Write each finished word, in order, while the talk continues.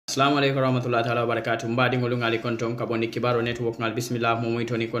Assalamu alaikum warahmatullahi ta'ala wabarakatuh. Mbadi ngolu ngali konton kabondi kibaro network ngal bismillah mo moy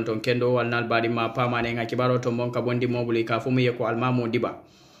toni konton kendo wal nal badi ma pama ne nga kibaro to mon kabondi mobuli ka fumu yeko Almamo Dibba.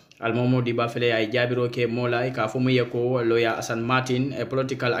 Almamo Dibba fele ay jabiro ke mola ka fumu yeko lawyer Hassan Martin a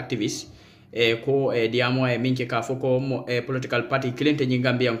political activist ko diamo minke ka foko political party kilente nyi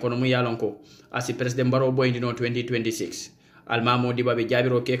Gambia kono mu yalon ko asi president Barrow boy ndino 2026. Almamo Dibba be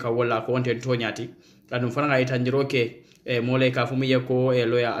jabiro ke ka wala ko wonten tonyati kadum fana ay tanjiro ke mole ka fumu yeko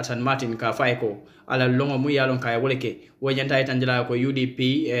lawyer Hassan Martin ka faiko ala longo mu yalon ka woleke wonyanta itanjila ko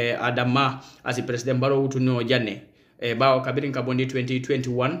UDP adama asi president Barrow tuno janne bawo kabirin ka bondi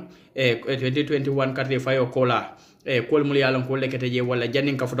 2021 2021 karte fayo kola kol mu yalon ko lekete je wala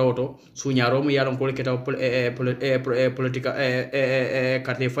jannin ka fudawoto suñaro mu yalon ko leketa politika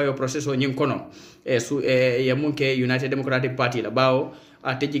karte fayo processo nyin kono su yamunke United Democratic Party la bawo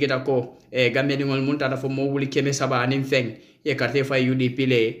ate jigeta ko Gambia ngol mun tata fo mo wuli keme saba anin feng e carte fay UDP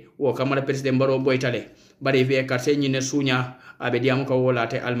le wo kamara president Barrow boytale bari fi carte nyine sunya abe diam ko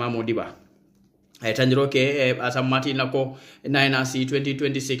wolate Almamo Dibba ay tanjiro ke Hassan Martin la ko 9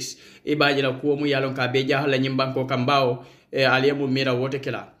 2026 ibaji la ko mu yalon ka be jahala nyimbanko kambao Alieu Momar wote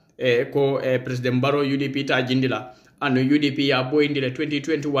kala ko president Barrow UDP ta jindila anu UDP ya boyndile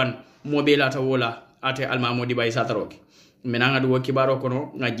 2021 mo be lata wola ate Almamo Dibba isataroke menanga do kibaro kono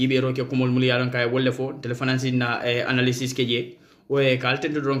nga jibero ke kumol mul yaron kay wolle fo telefonansi na analysis ke je o e kalte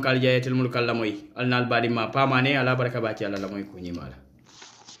do don kal jayetel mul kala moy alnal badi ma pamane ala baraka ba ci ala moy ko nyimala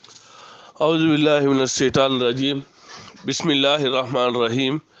a'udhu billahi minash shaitanir rajim bismillahir rahmanir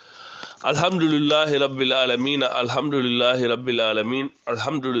rahim alhamdulillahi rabbil alamin alhamdulillahi rabbil alamin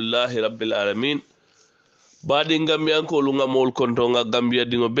alhamdulillahi rabbil alamin badi ngambian ko lunga mol kontonga gambia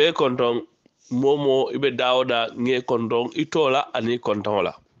dingo be kontong momo ibe dawda nge kontong itola ani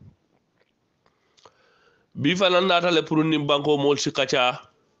kontonga bi fanan data le pour ni banko mol sikacha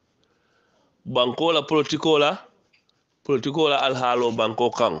banko la politiko la al halo banko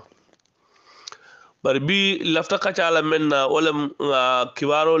kan bar bi lafta kacha la menna wala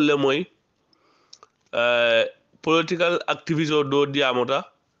kiwaro le moy political activism do diamota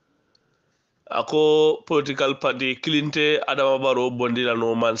ako political party kilinte Adama Barrow bondila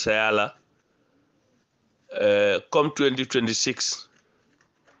no man sayala comme 2026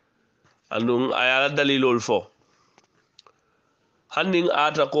 andung ayala dalilol fo handing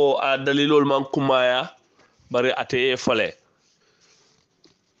ata ko a dalilol man kumaya bari ate fale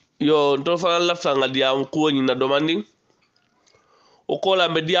yo to fa lafta nga diam ko ni na domanding o ko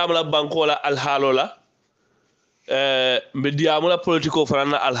la be diam la banko la al halola be diam la politiko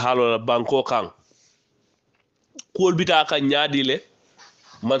fana al halola banko kan ko bita ka nyaadile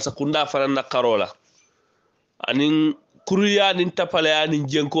man sakunda fana na karola anin kuruya nin tapale anin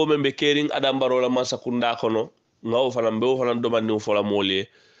jenko membe kering Adam Barrow la masakunda kono ngaw fana mbe fana domandi fola mole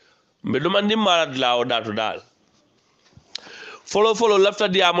mbe domandi marad lawo datu dal folo lafta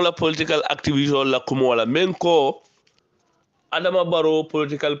diamula political activism la kumola menko Adama Barrow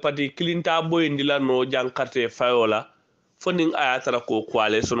political party kilinta boy ndila no jankarte fayola foning ayatara ko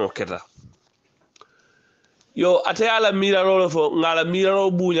kwale sono keta yo atayala miraro fo ngala miraro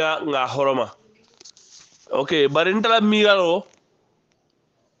bunya nga horoma okay barintala miraro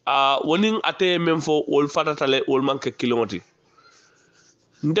woning ate memfo wol fatatale wol manke kilomoti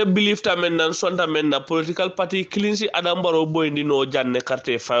nde believe ta men nan sonta men na political party cleansi Adam Barrow boy ndino janne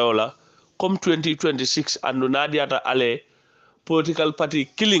carte fayola comme 2026 andu nadiata ale political party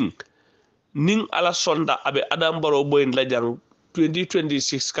killing ning ala sonda abe Adam Barrow boy ndla jang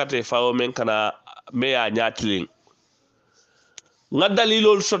 2026 carte fayo men kana meya nyatiling nga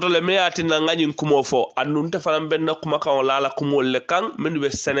dalilol sotole me atina ngani kumo fo annun te faram benna kuma kan lala kumo le kan men be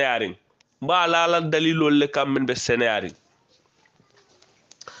seneyaring ba lala dalilol le kan men be seneyaring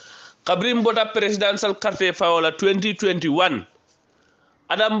kabrim bota presidential carte fawola 2021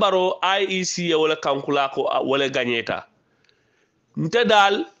 Adam Barrow IEC wala kankula ko wala gagneta nte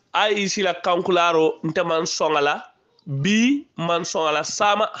dal IEC la kankularo nte man songala bi man songala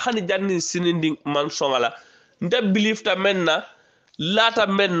sama hani jannin sininding man songala nte believe ta menna lata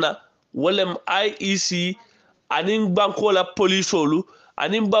menna walem IEC anin banko la polisolu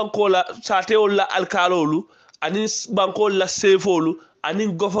anin banko la sateol la alkalolu anin banko la sefolu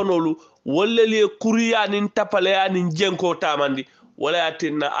anin gofanolu wala le kuriya anin tapale anin jenko tamandi wala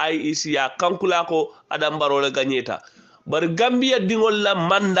atinna IEC ya kankula ko Adam Barrow la gagneta bar Gambia dingol la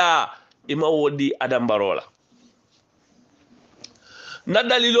manda ima wodi Adam Barrow la na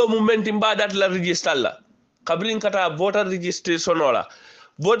dalilo mu menti mbadat la register la kabrin kata voter registration ola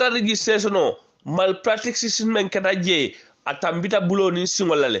voter registration o malpractices men kata je atambita bulo ni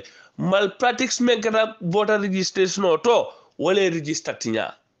singolale malpractices men kata voter registration o to wala register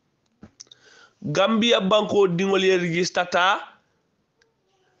tinya Gambia banko dingol ye registrata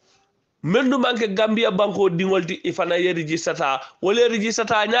mendu manke Gambia banko dingol ti ifana ye registrata wala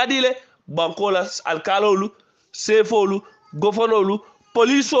registrata nyaadi le banko la alkalolu sefolu gofonolu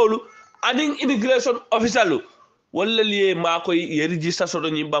polisolu aning immigration officialu wala liye mako ye register soto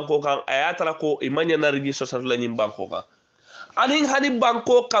nyim banko kan ayatara ko imanya na register soto la nyim banko kan aning hani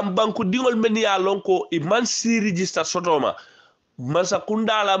banko kan banku dingol men ya lonko iman si register soto ma mansa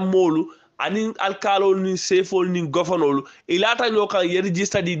kundala molu anin alkalol ni sefol ni gofonolu ilata nyokan ye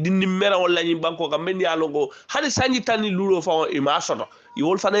register di dinni mera wala nyim banko kan men ya lonko hani sanji tani lulo fa ima soto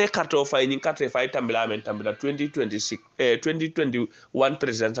yol fana carte o fay ni carte fay tambila men tambila 2026 2021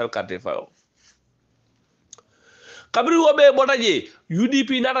 presidential carte fay kabri wobe botaje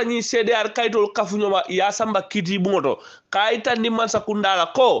UDP nata ni CDR kaytol kafunyoma ya samba kiti bungoto kayta ni mansa kundala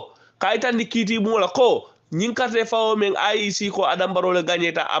ko kayta ni kiti bungola ko nyin carte fay men IEC ko Adam Barrow le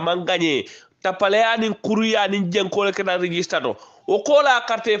gagneta aman gagné tapale ani kuruya ni jenkole kena register to o ko la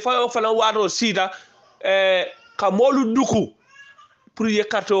carte fay fana wado sita kamolu duku pour ye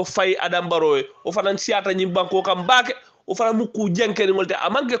carte o fay Adam Barrow o fanan siata nyim banko kam bake o fana muku jenkeni ngolte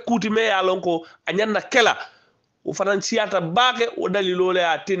amanke kuti me ya lonko anyanna kela o fanan siata bake o dalilole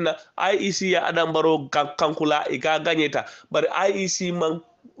ya tinna IEC ya Adam Barrow kankula iga gagneta bari IEC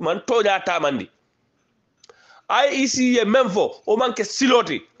man toja tamandi IEC ye memfo o manke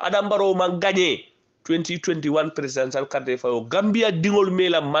siloti Adam Barrow man gagné 2021 presidential carte fayo Gambia dingol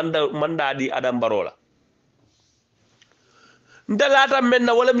mela manda di Adam Barrow la ndalata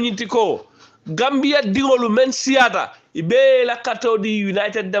menna wala miniti ko Gambia dingolu men siata ibe la kato di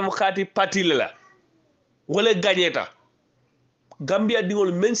United Democratic Party la wala gagneta Gambia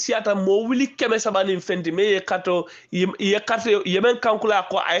dingolu men siata mo wili keme sabani fenti me ye kato yemen kankula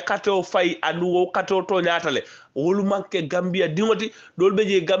ko ay kato fay anu kato to nyatale wolu manke Gambia dingoti dol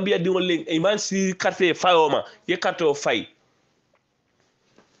beje Gambia dingol len iman si carte fayoma ye kato fay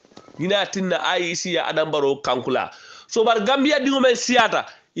ina tinna IEC ya Adam Barrow kankula so bar Gambia dingo men siata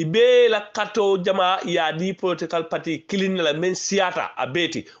ibe la kato jama ya di political party killing la men siata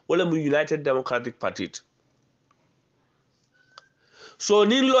abeti wala mu United Democratic Party so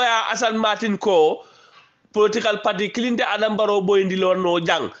ni lawyer Asan Martin ko political party killing de Adam Barrow boy ndi no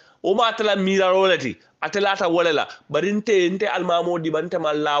jang o ma tala mira rolati atelata wala la barinte nte Almamo Dibba nte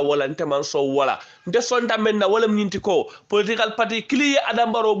man la wala nte man so wala nte sonta men na wala minti ko political party killing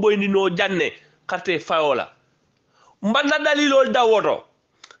Adam Barrow boy ndi no janne carte fayola mbanda dalilol dawoto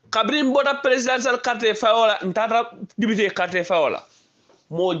kabrin bota presidential carte fayola ntata député carte fayola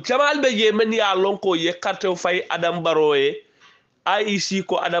mo jamal be je men ya lonko ye carte fay Adam Barrow IEC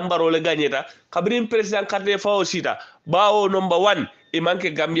ko Adam Barrow le gagneta kabrin president carte fayo sita bawo number 1 e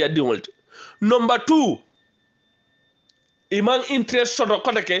manke Gambia dingol number 2 e man interest soto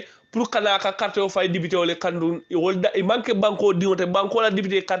koteke pour kana ka carte fay député ole kandun wolda e manke banko dingote banko la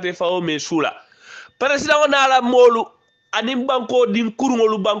député carte fayo me sula president on ala molu anin banko din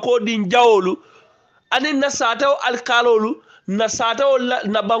kurungolu banko din jawolu anin na sataw alkalolu na sataw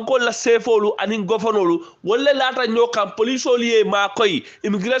na banko la sefolu anin gofanolu wala lata nyokan polisol ye ma koy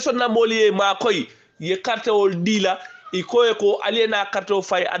immigration na moli ye ma koy ye carte ol dila ikoye ko aliena carte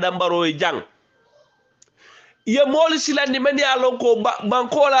fay Adam Barrow jang ye moli silandi men ya lonko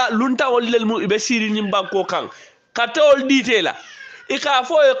banko la lunta wol lel mu be siri nim banko kan carte ol ditela ika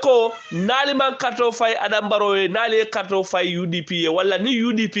foye ko nali man kato fay Adam Barrow nali kato fay UDP wala ni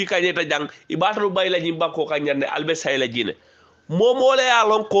UDP kanyeta jang ibataru bayla nyimbako kanyande albe sayla jine momo le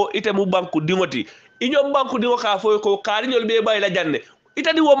yalon ko ite mu banku dingoti inyom banku dingo ka foye ko kari nyol be bayla janne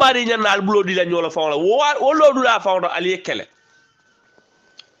ita di wo mari nyanna albulo di la nyola fawla wo lodu la fawdo ali kele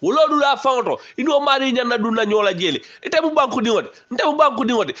wo lodu la fawdo ino mari nyanna dunna nyola jeli ite mu banku dingoti nte mu banku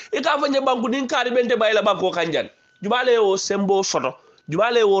dingoti ika fanya banku din kari bente bayla banko kanjan jumale o sembo soto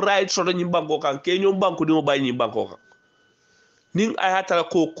jumale o right soto nyim banko kan ke nyom banko dimo bay nyim banko kan nin ayata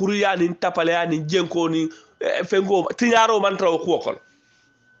ko kuriya nin tapale ya nin jenko nin fengo tinyaro man traw ko kon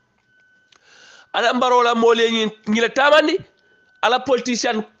Adam Barrow la mole nyila tamani ala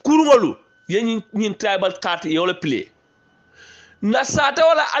politician kurungolu yen nyin tribal card yole play na sata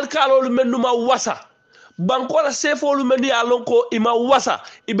wala alkalolu menuma wasa banko la sefolu mendi alonko ima wasa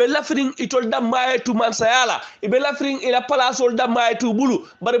ibe lafring itol damaye tu mansayala ibe lafring ila palasol damaye tu bulu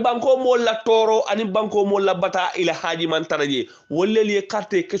bari banko mo la toro ani banko mo la bata ila haji man taraje wolleli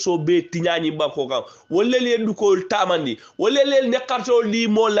carte keso be tinyani banko kan wolleli dukol tamandi wolleli ne carte li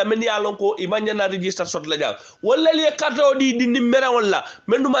mo la mendi alonko imanya na register sot la jang wolleli carte di dindi mera wala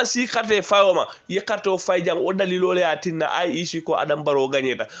mendu man si carte fayoma ye carte fay jang o dalilole atinna IEC ko Adam Barrow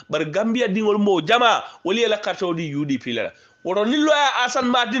gagneta bari Gambia dingol mo jama wali la carte di UDP la wodo ni loya Asan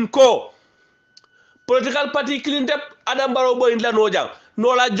Martin ko political party kilinte Adam Barrow boy la no jang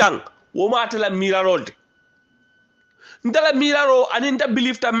no la jang wo mata la mirarolde ndala miraro aninta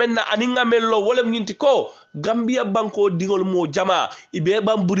belief ta menna aninga mello wolem nyinti ko Gambia banko dingol mo jama ibe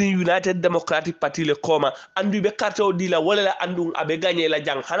bamburi United Democratic Party le koma andu be carte o dila wala la andu abe gagné la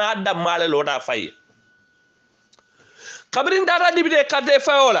jang hana dam male lo da fay kabrin dara dibite carte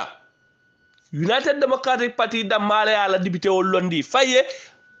fayola United Democratic Party dam male ala dibite o londi faye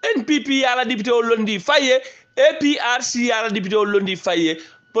NPP ala dibite o londi faye APRC ala dibite o londi faye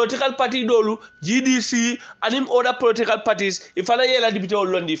political party dolu GDC anim other political parties ifana yela dibite o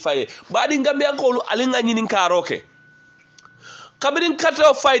londi faye badi Gambia ko alinga nyinin karoke kabrin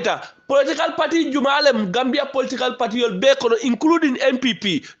kato fighter political party jumalem Gambia political party yol be kono including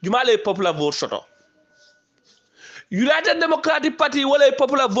NPP jumale popular vote soto United Democratic Party wala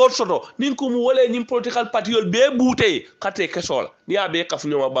popular vote soto nin ko mu wala nin political party yol be bouté kate kesola ni abe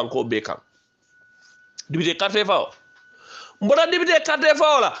kafnyo banko be kan dibite carte fao mbona dibite carte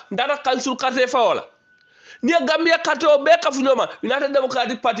fao ndara council carte fao ni Gambia carte o be kafnyo ma United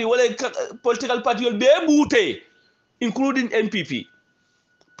Democratic Party wala political party yol be bouté including NPP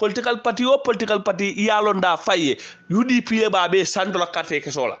political party yalonda faye UDP ba be sandola carte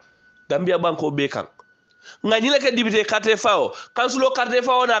kesola Gambia banko be kan nganyile ke dibite carte fao council carte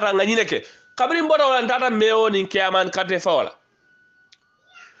fao na nganyile ke kabri mbodo wala ndata meo ni kiaman carte fao la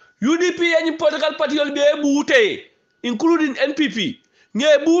UDP yani political party yol be bouté including NPP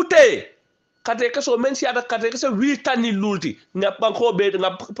nge bouté carte keso men si ada carte keso wi tani lulti nga banko be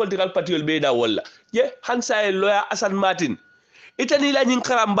nga political party yol be da wala ye hansa e lawyer Hassan Martin itani la nyin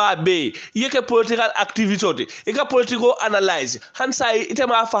karamba be yeke political activity ika political analyze hansa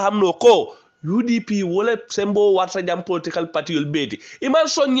itema fahamno ko UDP wala sembo warta jam political party yol beti iman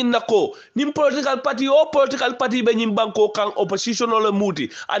son nyin nako nim political party be nyim banko kan opposition le muti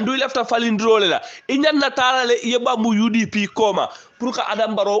andu lefta falindrole la inyan natala le yeba mu UDP koma pour ka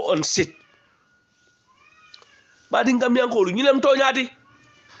Adam Barrow on sit badi Gambia ko ñilem toñati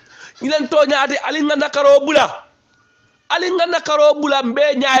ali nga nakaro bula mbe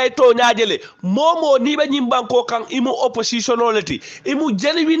nyaaye to nyaajele momo ni be nyimbanko kan imu oppositionality imu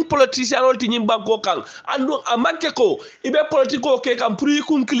genuine politicianality nyimbanko kan andu amanke ko ibe politiko ke kan pour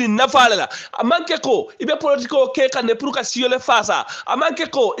ikunkili nafala la amanke ko ibe politiko ke kan ne pour ka siole fasa amanke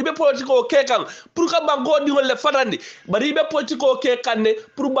ko ibe politiko ke kan pour ka banko dingol le fatandi bari ibe politiko ke kan ne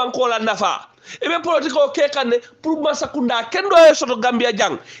pour banko la nafa ibe politiko ke kanne pour masakunda kendo e soto Gambia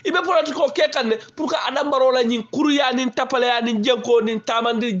jang ibe politiko ke kanne pour ka Adam Barrow la nyin kurya nin tapale ya nin jenko nin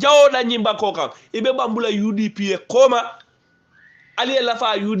tamandi jawo na nyin bako kan ibe bambula UDP e koma ali la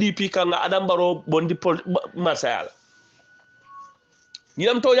fa UDP kan Adam Barrow bondi masayala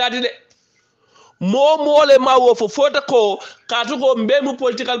ñam to yaati de mole ma wo fo fota ko katu ko mbe mu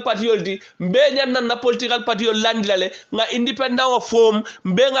political party yoldi mbe nyanna na political party yol landilale nga independent of form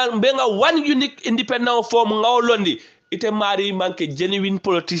mbe nga one unique independent of form nga londi ite mari manke genuine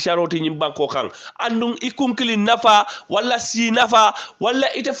politician roti nyim banko kan andum ikunkili nafa wala si nafa wala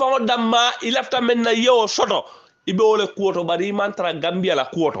ite fa damma ilafta men na yo soto ibe wole kuoto bari mantra Gambia la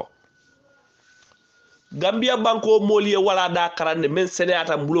kuoto Gambia banko moliye wala da karande men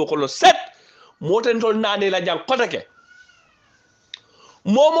senata mbulo ko lo set moten tol nane la jang kotake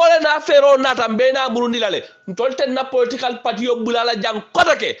momole na fero nata mbena burundi lale tolten na political party yo bulala jang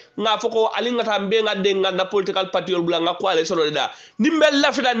kotake nga foko alingata mbenga denga na political party yo bulanga ko ale solo da nimbel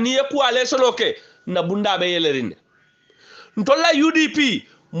lafida ni ko ale solo ke na bunda be yelerinde ntolla UDP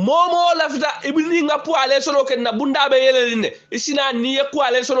momo lafida ibni nga po ale solo ke na bunda be yelerinde isina ni ko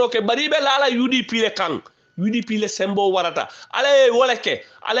ale solo ke bari be lala UDP le kan UDP le sembo warata alaye woleke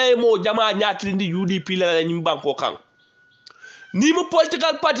alaye mo jama nyatrindi UDP le nyim banko kan ni mu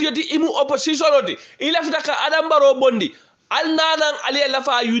political party yoti imu opposition odi ila fitaka Adam Barrow bondi alnanan aliye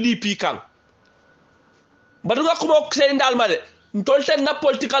lafa UDP kan badunga kumo sen dalmade ntolten na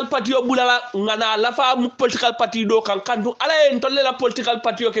political party yo bulala ngana lafa mu political party do kan kandu alaye ntolle la political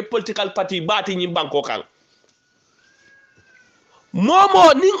party yo ke political party bati nyim banko kan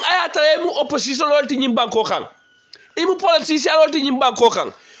momo ning ayatare mu opposition lolti nyim banko kan imu politician lolti nyim banko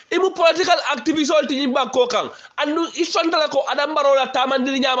kan imu political activist lolti nyim banko kan andu isondala ko Adam Barrow la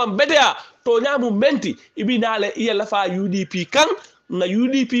tamandiri nyamam bedea to nyamu menti ibinale iya lafa UDP kan nga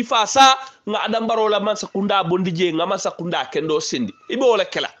UDP fa sa nga Adam Barrow la man sakunda bondije nga man sakunda kendo sindi ibe wala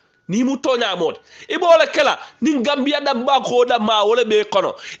kala ni mu tonya mod ibe wala kala ni Gambia da bako da ma wala be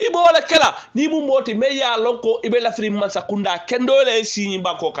kono ibe wala kala ni mu moti me ya lonko ibe la fri man sakunda kendo le sini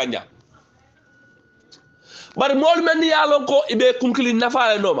bako kanja bar mol men ya lonko ibe kunkili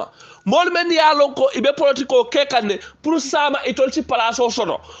nafale noma mol men ya lon ko ibe politiko kekane pour sama itol ci place o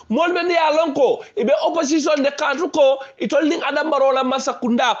sono mol men ya lon ko ibe opposition de cadre ko itol ning Adam Barrow la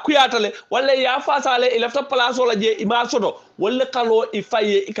masakunda kuyatale wala ya fasale ilafta place o la je ima sono wala kalo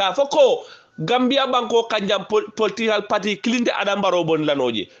ifaye ika foko Gambia banko kanjam political party kilinde Adam Barrow bon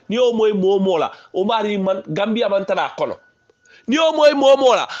lanoje ni o moy momola o mari man Gambia man tana kono ni o moy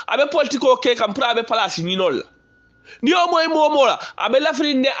momola abe politiko ke kam pour abe place ni nol ni o moy momola abe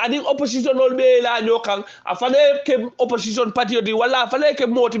lafrinde ani opposition nol be la nyokan afane ke opposition party di wala afane ke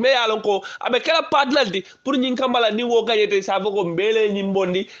moti me yalon ko abe kala padlaldi pour nyin kambala ni wo gayete sa bako mbele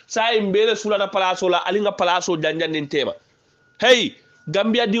nyimbondi sa mbele sulana place la alinga place janjan tema hey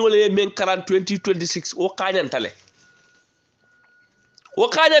Gambia di wole men 40 2026 o kanyantale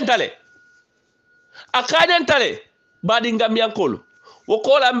akanyantale badi Gambia kolo wo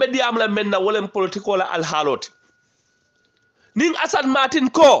kola mbedi amla menna wala politiko la al halot ning Asad Martin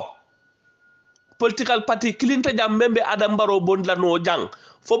ko political party kilinta jam membe Adam Barrow bondla no jang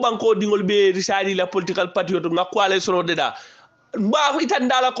fo banko dingol be risali la political party to ngakwale sono deda mba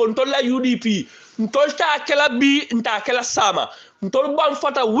itandala kon tolla UDP ntolta kala bi nta kala sama ntol ban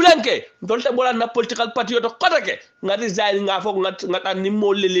fata wulanke ntolta bola na political party to kotake ngati zaini nga fo ngata ni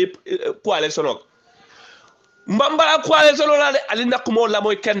molele kwale sono mbambara kwale sono la ali nakumo la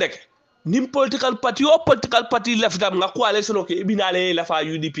moy kendeke nim political party leftam nga kwale sono ke ibinale la fa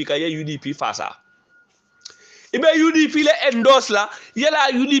UDP ka ye UDP fasa ibe UDP le endorse la yela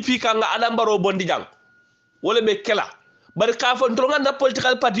UDP ka nga Adam Barrow bondi jang wala be kela bari ka fo ntronga na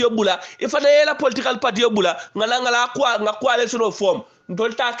political party bula ifana yela political party bula ngala nga kwale sono form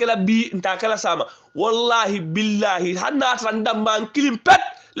ntolta kala bi nta kala sama wallahi billahi hanna tan damban kilim pet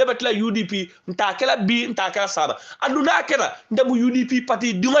lebet la UDP nta kala bi nta kala sama anduna kena ndemu UDP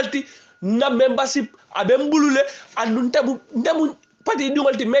party dungalti na membership abembulule andu ndemu party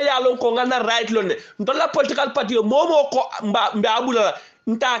dungalti me yalon ko ngana right lonne ntola political party momo ko mba abula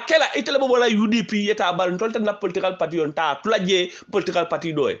nta kala itele bo la UDP yeta bal ntolta na political party nta tulaje political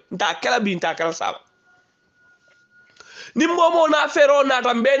party doe nta kala bi nta kala sama ni momo na fero na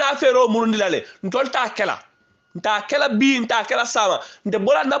tambe na fero murundilale ntolta kala nta kala bi nta kala sama nte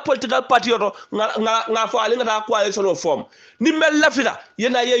bola na political party to nga fo ali nga coalition form ni mel lafida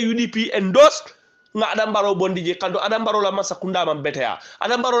yena ye UDP endorse nga Adam Barrow bondi je kando Adam Barrow la masakunda man betea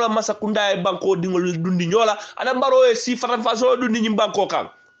Adam Barrow la masakunda e banko dingol dundi nyola Adam Barrow e si fatan faso dundi nyim banko kan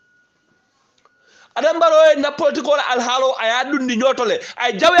Adam Barrow e na political al halo aya dundi nyotole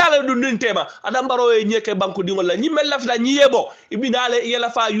ay jaw yalla dundi tema Adam Barrow e nyeke banko dingol la nyimel lafida nyiyebo ibinale yela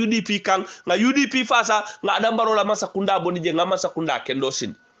fa UDP kan nga UDP fasa nga Adam Barrow la masakunda bondi je nga masakunda kendo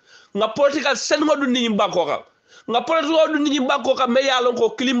sin nga political sen ngo dundi nyim banko kan nga politiko du nit ñi banko ka me yalon ko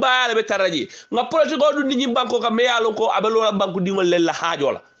kilimba yalla be taraji nga politiko du nit ñi banko ka me yalon ko abelo la banku dingol len la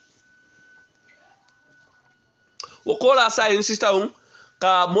haajola wo kola sa insistam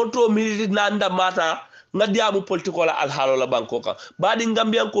ka monto militi nanda mata nga diamu politiko la al halo la banko ka badi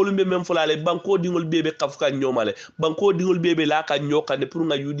ngambian ko lumbe mem fulale banko dingol bebe kafka nyomale banko dingol bebe la ka nyokane pour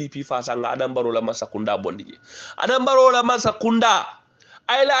nga UDP fa sa nga Adam Barrow la masakunda bondiji Adam Barrow la masakunda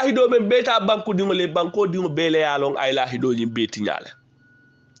ayla hido men beta banku dingole banko dingo bele yalon ayla hido nyim beti nyale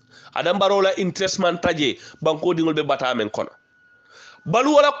Adam Barrow la interest man taje banko dingol be bata men kono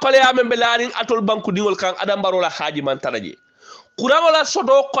balu wala kole amen be ladin atol banku dingol kan Adam Barrow la haji man taraje kurango la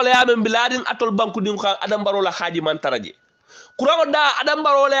soto kole amen be ladin atol banku dingol kan Adam Barrow la haji man taraje kurango da Adam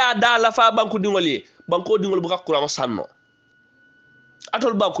Barrow la da la fa banku dingol ye banko dingol bu ka kurango sanno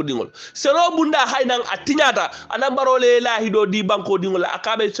atol banko dingol seno bunda haynan atinyata Adam Barrow le la hido di banko dingol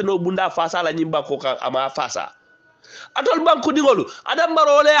akabe seno bunda fasa la nyim banko kan ama fasa atol banko dingol Adam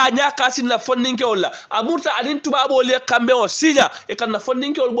Barrow le anya kasin na fonninke wala amurta adin tubabo le kambe o sinya e kan na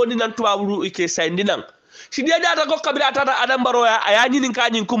fonninke wol bonni nan tubabu ike sayndinang si dia data ko kabila tata Adam Barrow aya nyinin ka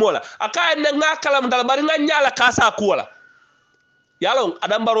nyin kumola akay ne nga kalam dal bari nga nyala kasa kuwala yalon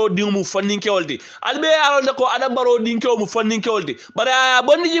Adam Barrow dingu fonninke woldi albe yalon de ko Adam Barrow dinke mu fonninke woldi bare aya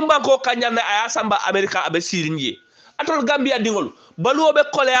bonni jimba ko kanyana aya samba America abe sirinje atol Gambia dingol balu be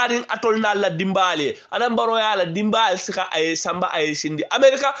kole yarin atol na la dimbale Adam Barrow ya la dimbal sika ay samba ay sindi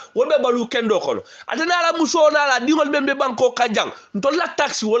America wolbe balu kendo kono atana la muso na la dingol be banko kanjang ntol la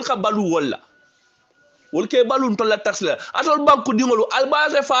taxi wol ka balu wala wol ke balu ntol la taxi la atol banko dingolu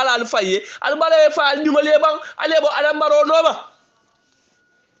albaze faala al faye albale faal dingol e bang alebo Adam Barrow noma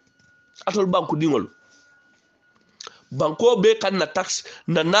atol banku dingol banko be kan na tax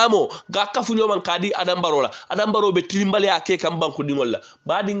na namo ga kafu nyoman kadi Adam Barrow la Adam Barrow be tilimbale ake kan banku dingol la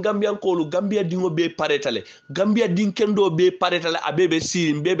badi Gambian kolu Gambia dingo be paretale Gambia dinkendo be paretale abebe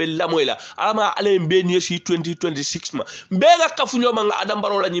sirin bebe lamoyla ama ale mbe ni si 2026 ma mbe ga kafu nyoman Adam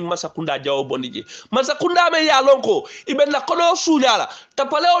Barrow la nyi masakunda jawo bondije masakunda me ya lonko ibe na kono sunyala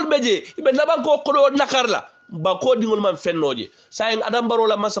tapaleol beje ibe na banko kono nakarla banko dingol man fennoje sayen Adam Barrow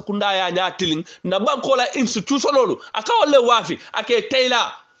la masakunda ya nya tiling na banko la institutionolu akawole wafi ake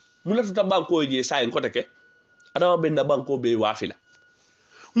Taylor munatuta banko je sayen kotake Adama ben na banko be wafi la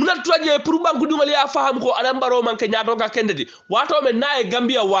munatuta je pour banko dingol ya faham ko Adam Barrow man ke nyaato ka kendedi wato men nae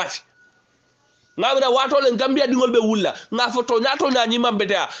Gambia wafi ngabira wato le Gambia dingol be wulla nga foto nyaato nya nyimam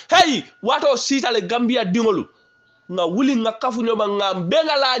betea hey wato sita le Gambia dingolu nga wuli nga kafu nyoma nga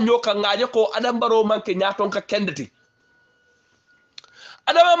mbenga la nyoka ngaje ko Adam Barrow manke nyaton ka kendati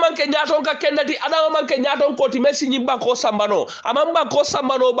Adama manke nyaton ka kendati Adama manke nyaton ko ti mesi nyi banko sambano ama banko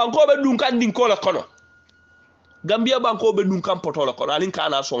sambano banko be dunkan dinko la kono Gambia banko be dunkan poto la kono alin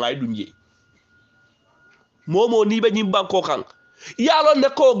kana so ngay dunje momo ni be nyi banko kan yalon ne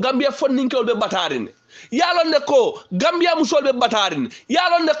ko Gambia fonninkol be batarine yalon ne ko Gambia musol be batarine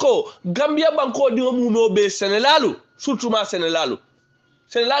yalon ne ko Gambia banko dingo mumo be Senegalu surtout ma Senegal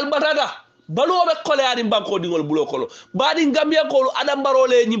batata balu be kole ari banko dingol bulo kolo badi Gambia ko Adam Barrow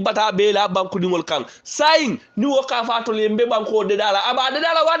le ni bata be la banko dingol kan sayin ni wo ka fato le mbe banko de dala aba de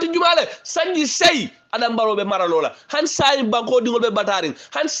dala wati jumale sanji sey Adam Barrow be maralola han sayin banko dingol be batarin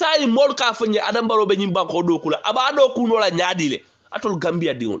han sayin mol ka fanye Adam Barrow be nyim banko do kula aba do kuno la nyaadile atol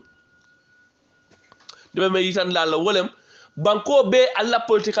Gambia dingol de me yitan la wolem banko be alla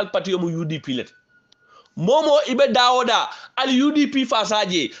political party mu UDP let momo ibe dawoda al UDP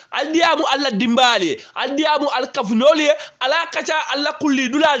fasaje al diamu alla dimbali al diamu al kafnoli ala kacha alla kulli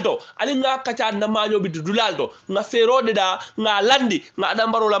dulalto ali nga kacha na manyo bi dulalto nga ferode da nga landi nga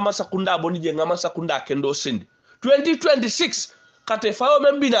Adam Barrow la masakunda bonije nga masakunda kendo sindi 2026 kate fawo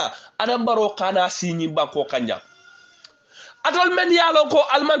membina Adam Barrow kana sinyi banko kanja atol men yalo ko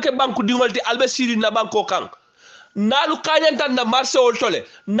almanke banku dingolti albe siri na banko kan nalu kanyantan na marse ol tole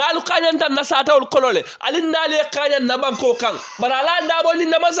nalu kanyantan na sata ol kolole alin nale kanyan na banko kan bara ala dabo ni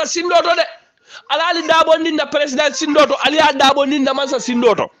na masa sindoto de ala ali dabo ni na president sindoto ali a dabo ni na masa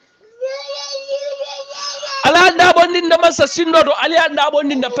sindoto ala dabo ni na masa sindoto ali a dabo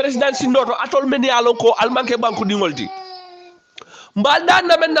ni na president sindoto atol men yalo ko almanke banku dingolti mbalda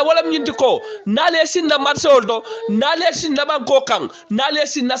na men na wala nyinti ko nale sinna marsol to nale sinna banko kan nale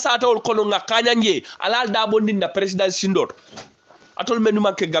sinna satawol kono nga kanyanje ala dabo ndinda president sindot atol men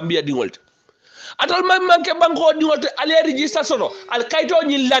manke Gambia dingolte atol men manke banko dingolte ale register soto al kayto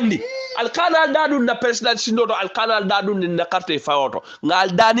nyi landi al kanal dadun na president sindoto al kanal dadun na carte fawoto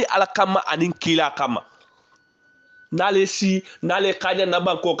ngal dani ala kama anin kila kama nale si nale kanya na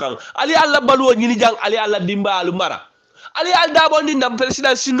banko kan ali alla baluwo nyini jang ali alla dimba alu mara ali al dabo ni na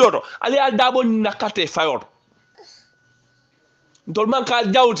president sindoto ali al dabo ni na carte fayoto ndol man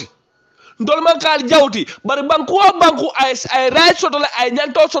kal jawti bari banku ay right soto la ay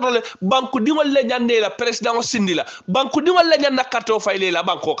nyanto soto le banku dingol le nyande la president o sindila banku dingol le nyanna carte fayle la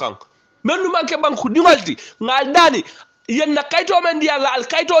banko kan mennu manke banku dingolti ngal dani yen na kayto men di yalla al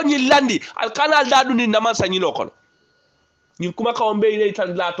kayto ni landi al kanal dadu ni na man sanyi lokon ñin kuma ka on be ile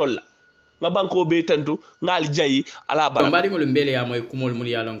tan la tolla nga banko be tantu ngal jayi ala bara mbadi ngol mbele ya moy kumol mun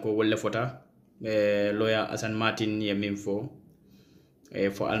yalon ko wolle fota lawyer Asan Martin ye mimfo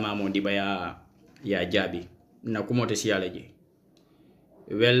fo Almamo Dibba ya jabi na kumote siyala je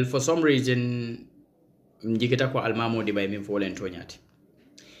well for some reason njikita ko Almamo Dibba mimfo len tonyati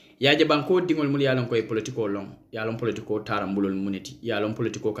yaje banko dingol mun yalon ko e politiko long yalon politiko tarambulol muneti yalon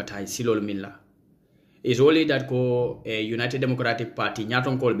politiko katay silol minla is only that ko United Democratic Party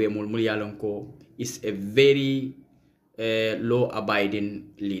nyaton kol be mul yalon ko is a very law abiding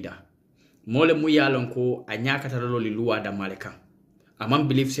leader mole mu yalon ko a nyakata loli luwa da maleka amam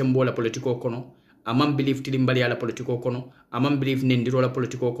believe sembola politiko kono amam believe tilimbali yala politiko kono amam believe nendiro la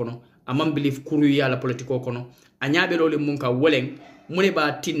politiko kono amam believe kuru yala politiko kono anyabe loli munka wolen mune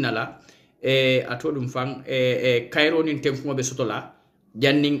ba tinnala atodum fang Cairo nin tenfumo be sotola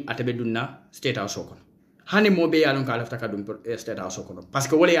janning atabe dunna state house kono hani mobe yalon ka lafta kadum state house kono parce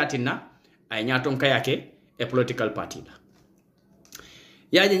que wala yatinna ay nyaton kayake e political party la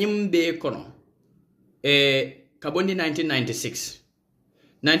yaje nyimbe kono kabondi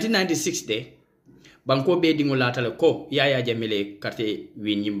 1996 de banko be dingo latale ko yaya jamile carte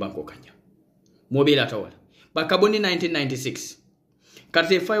win yim banko kanja mobe la tawal ba kabondi 1996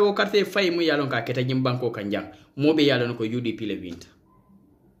 carte fay mu yalon ka keta yim banko kanja mobe yalon ko UDP le winta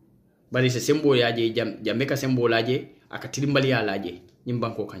bari se sembo yaje jambe ka sembo laje aka tirimbali alaje nyim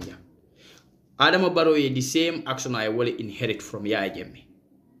banko kanja Adama Barrow ye the same action I will inherit from Yaya Jammeh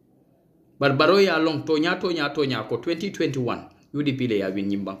but Barrow ya long tonya ko 2021 UDP le ya win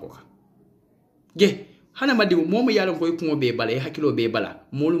nyim banko ka ge hana madi momo yalon ko yuko be bala hakilo be bala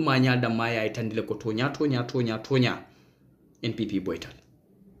molu manya da maya itandile ko tonya NPP boytal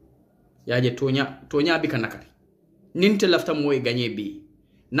yaje tonya bi kanaka ninte lafta moy gagné bi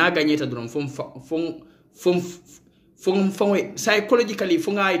na gagné ta drum fom psychologically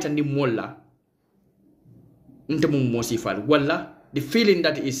fonga itandi molla nte mum mosifal wala the feeling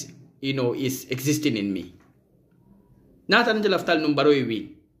that is is existing in me nata nte laftal num Barrow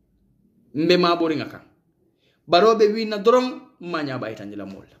wi mbe ma bori ngaka Barrow be wi na drum manya ba itandi la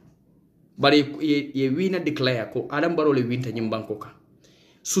molla bari ye wina declare ko Adam Barrow le winta nyimbanko ka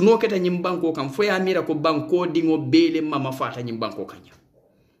suno keta nyimbanko kam fo ya mira ko banko dingo bele mama fata nyimbanko kanya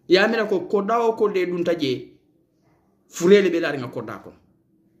ya mira ko kodawo ko de dunta je furele be la nga kodako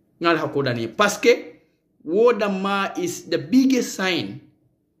ngal ha kodani parce que woda ma is the biggest sign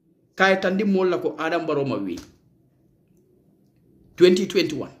kay tandi molla ko Adam Barrow ma wi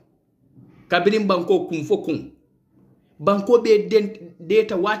 2021 kabirim banko kum fo kum banko be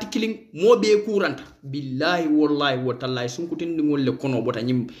data wati killing mo be kuranta billahi wallahi wa tallahi sunkutin ngol le kono bota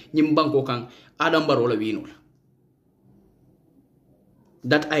nyim banko kan Adam Barrow la wino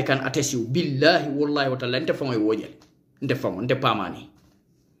that I can attest you billahi wallahi wa tallahi nte famoy wojel nte famo nte pamani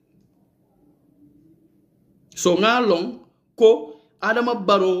so ngalong ko Adam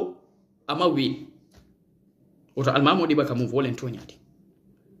Barrow ama wi oto Almamo Dibba kamu volen tonyati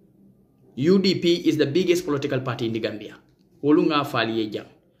UDP is the biggest political party in the Gambia. Olunga fali jam.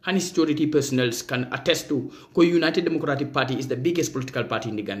 Hani security personnel can attest to ko United Democratic Party is the biggest political party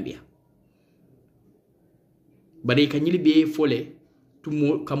in the Gambia. Bari kanyili be fole to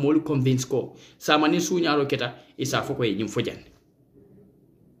kamolu convince ko samani sunyaro keta isa foko e nyimfojan.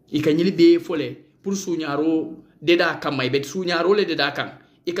 Ikanyili be fole pour sunyaro deda kamay bet sunyaro le deda kan.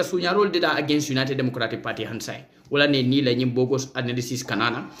 Ika sunyaro le deda against United Democratic Party hansai. Wala ne ni la nyim bogos analysis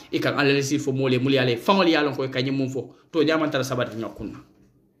kanana ika analysis fo mole muliale famoli yalon ko kanyim mum fo to nyamantara sabat nyakunna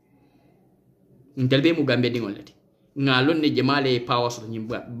ndelbe mu gambe dingol lati ngalon ne jemale powers nyim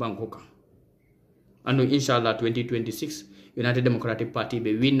banko kan anu inshallah 2026 United Democratic Party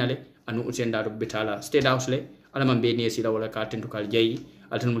be winnale anu usenda do betala state house le alama be ne sila wala ka tentu kal jayi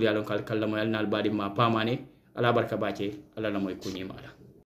altan mulialon kal kala mo yalnal badi ma pamane ala barka bace ala la moy kunyima ala